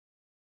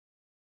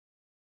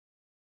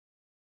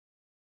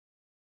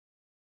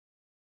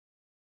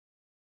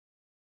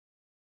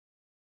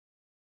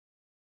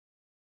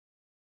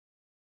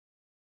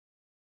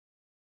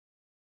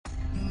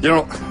You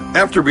know,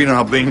 after being in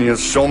Albania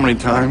so many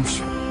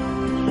times,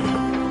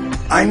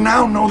 I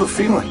now know the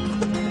feeling.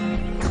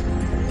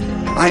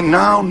 I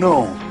now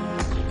know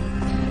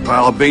why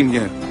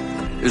Albania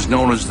is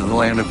known as the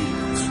land of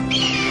eagles.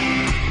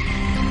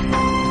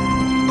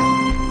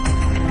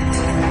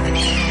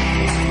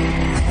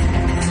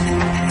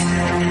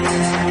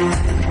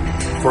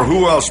 For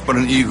who else but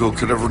an eagle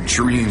could ever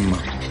dream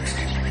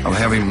of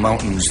having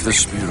mountains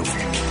this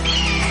beautiful?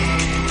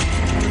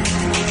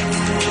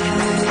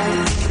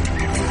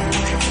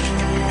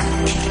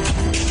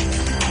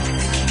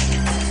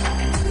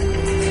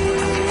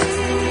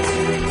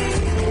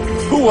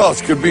 Who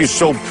else could be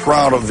so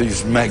proud of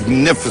these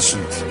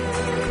magnificent,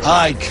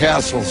 high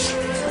castles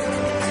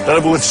that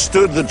have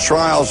withstood the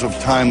trials of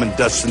time and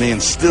destiny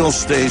and still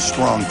stay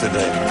strong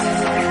today?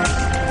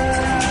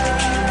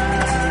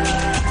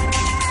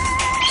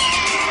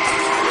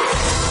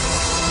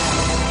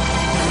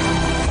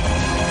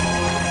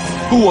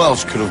 Who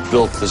else could have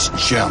built this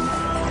gem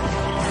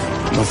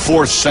in the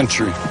 4th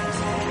century?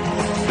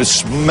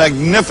 This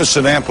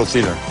magnificent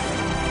amphitheater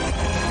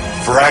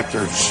for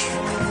actors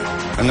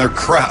and their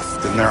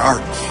craft and their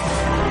art.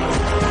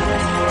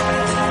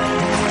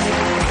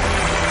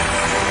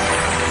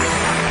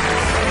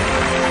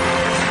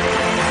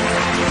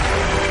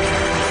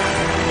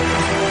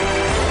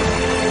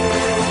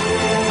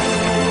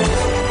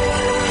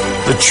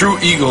 The true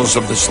eagles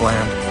of this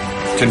land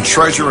can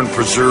treasure and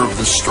preserve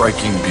this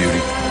striking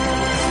beauty.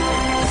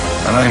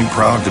 And I am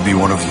proud to be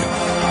one of you.